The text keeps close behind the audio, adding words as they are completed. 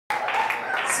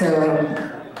So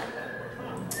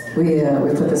we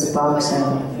put this box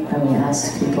out and we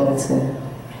asked people to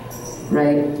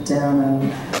write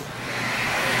down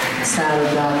sad or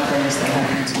bad things that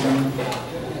happened to them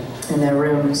in their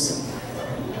rooms.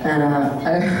 And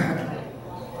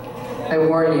I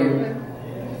warn you,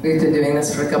 we've been doing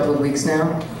this for a couple of weeks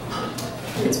now.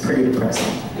 It's pretty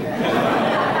depressing.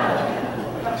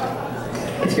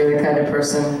 If you're the kind of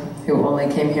person who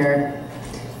only came here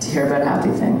to hear about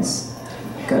happy things,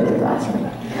 go to the bathroom.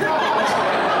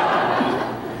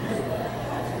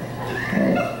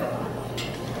 Right.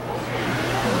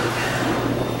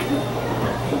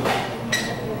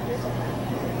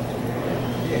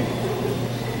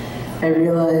 I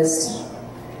realized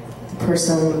the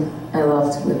person I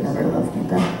loved would never love me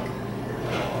back.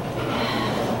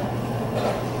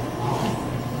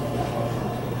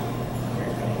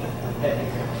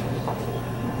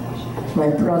 My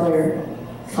brother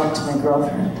fucked my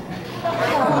girlfriend.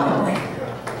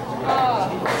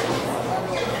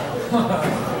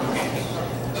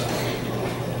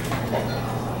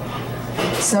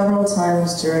 Several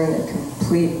times during a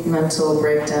complete mental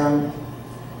breakdown,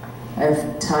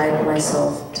 I've tied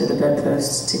myself to the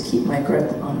bedpost to keep my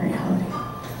grip on reality.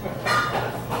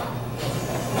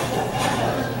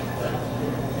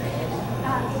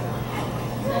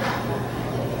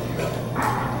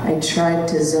 I tried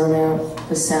to zone out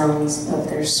the sounds of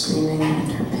their screaming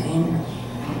and her pain.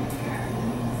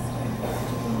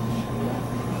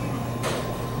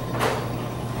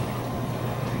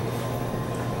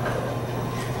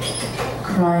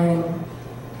 Crying,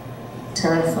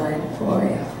 terrified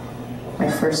boy, my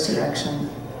first erection,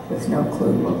 with no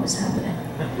clue what was happening.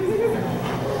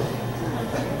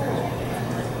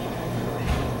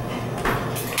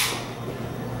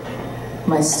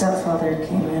 My stepfather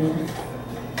came in,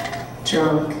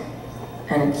 drunk,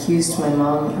 and accused my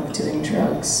mom of doing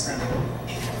drugs,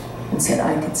 and said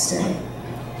I could stay,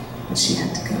 but she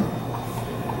had to go.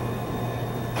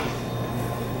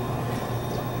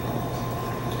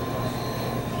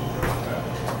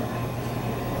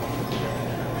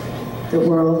 The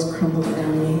world crumbled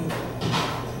around me,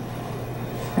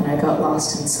 and I got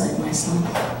lost inside myself.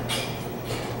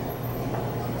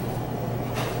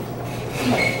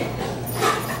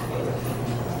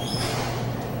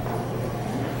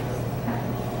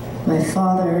 My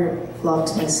father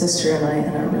locked my sister and I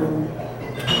in our room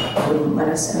and wouldn't let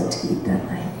us out to eat that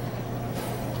night.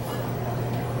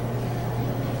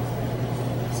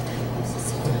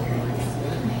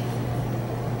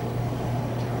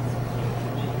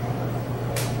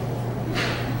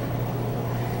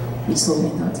 He told me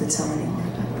not to tell anyone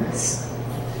about this.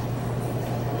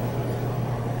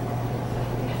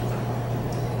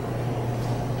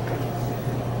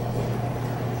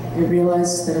 I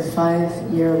realized that a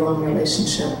 5-year-long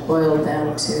relationship boiled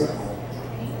down to,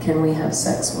 can we have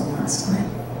sex one last time?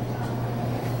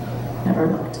 Never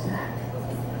looked back.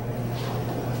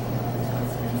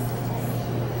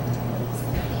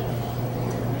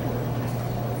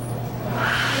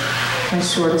 My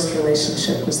shortest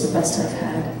relationship was the best I've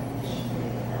had.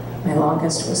 My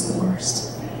longest was the worst.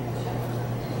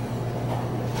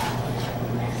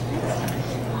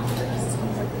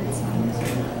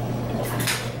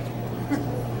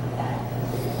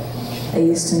 I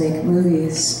used to make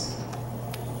movies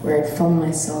where I'd film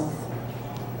myself,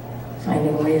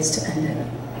 finding ways to end it.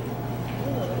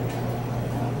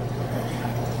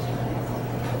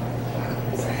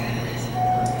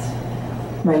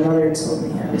 My mother told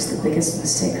me I was the biggest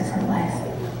mistake of her life.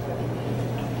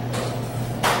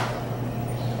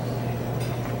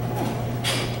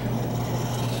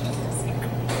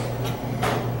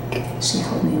 She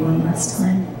held me one last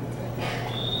time.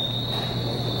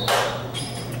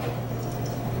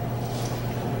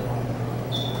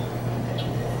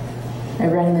 I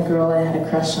rang the girl I had a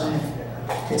crush on.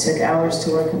 It took hours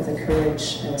to work up the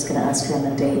courage. I was going to ask her on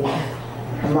a date.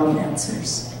 Her mom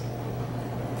answers.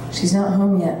 She's not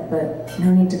home yet, but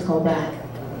no need to call back.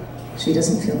 She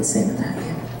doesn't feel the same about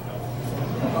you.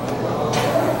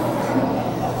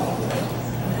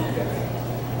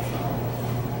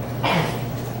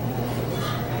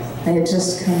 I had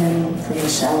just come in from the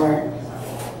shower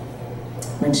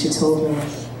when she told me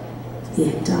he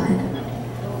had died.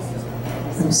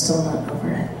 I'm still not over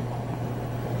it.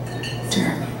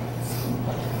 Jherek.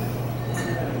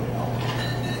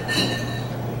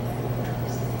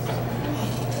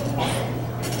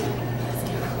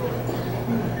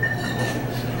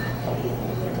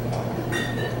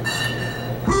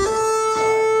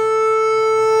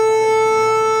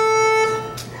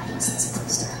 That wasn't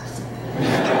supposed to happen.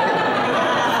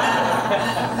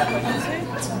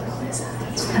 That's what always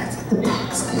happens, right? The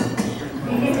box.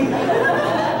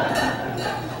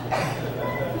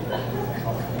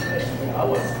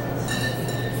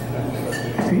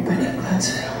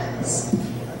 close your eyes.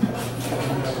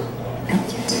 And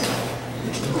you too.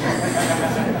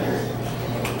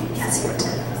 Yes, you do.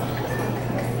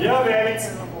 Yeah, baby.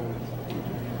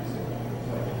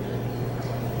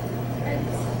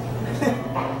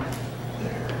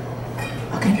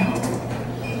 Okay, now.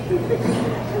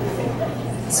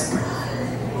 Surprise.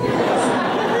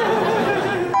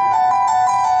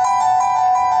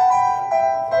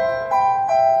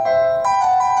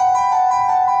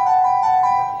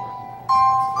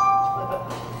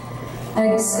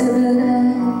 Exhibit A.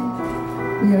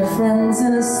 We are friends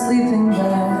in a sleeping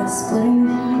bag, splitting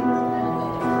heat.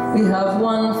 We have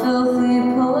one filthy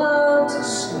pillow to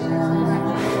share,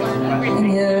 and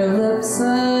your lips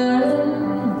are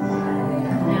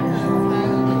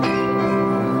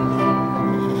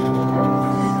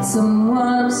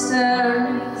someone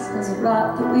upstairs has a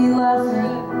rat that we laugh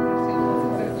at,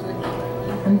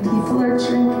 and people are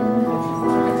drinking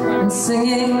and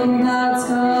singing. That's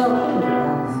how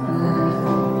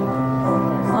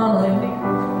on a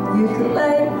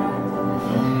ukulele.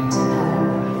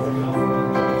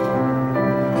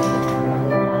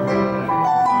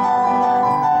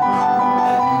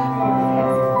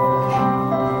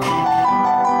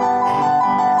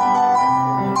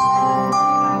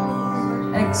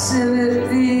 Exhibit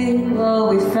B, well,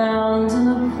 we found an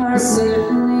apartment.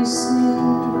 Certainly see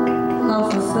how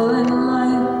fulfilling a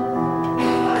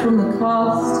life from the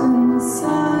cost and the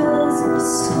size of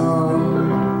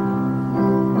stone.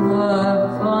 Our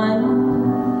final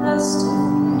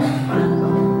resting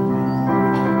ground.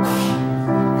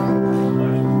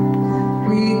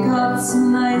 We got some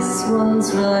nice ones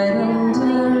right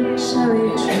under a cherry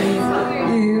tree.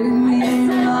 You and me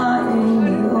lying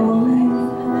the only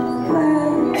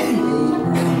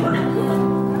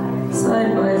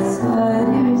side by side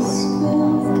in spin.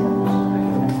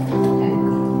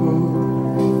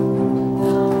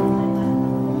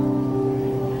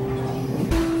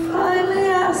 Finally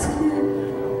ask you,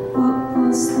 what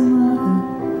was the matter?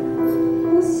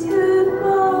 Was it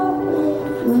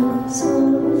my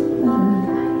sort of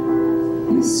better?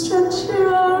 You stretch your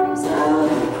arms out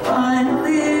and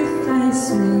finally face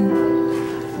me.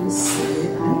 You say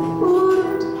I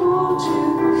wouldn't hold you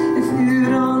if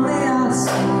you'd only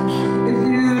asked me. If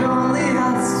you'd only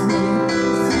asked me,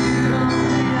 if you'd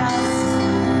only asked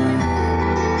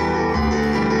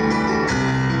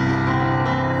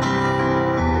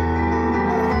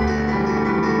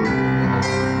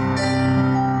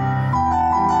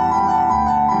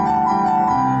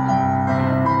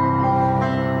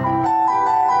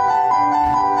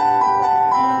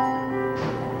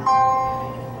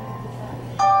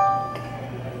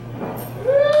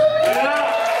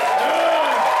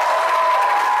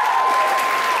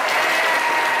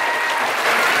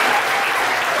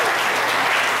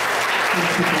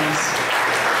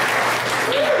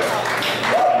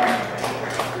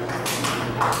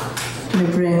Can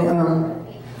we bring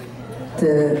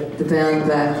the band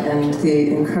back and the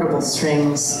incredible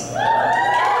strings?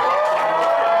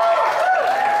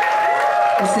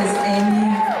 This is Amy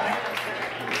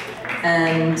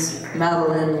and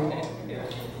Madeline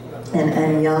and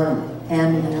Aniela,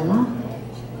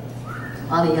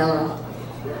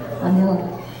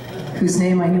 whose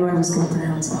name I knew I was going to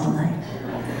pronounce all night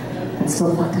and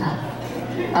still fucked it up.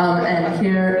 And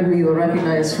here, who you will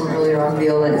recognize from earlier on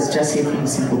viola, is Jesse from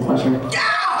Simple Pleasure.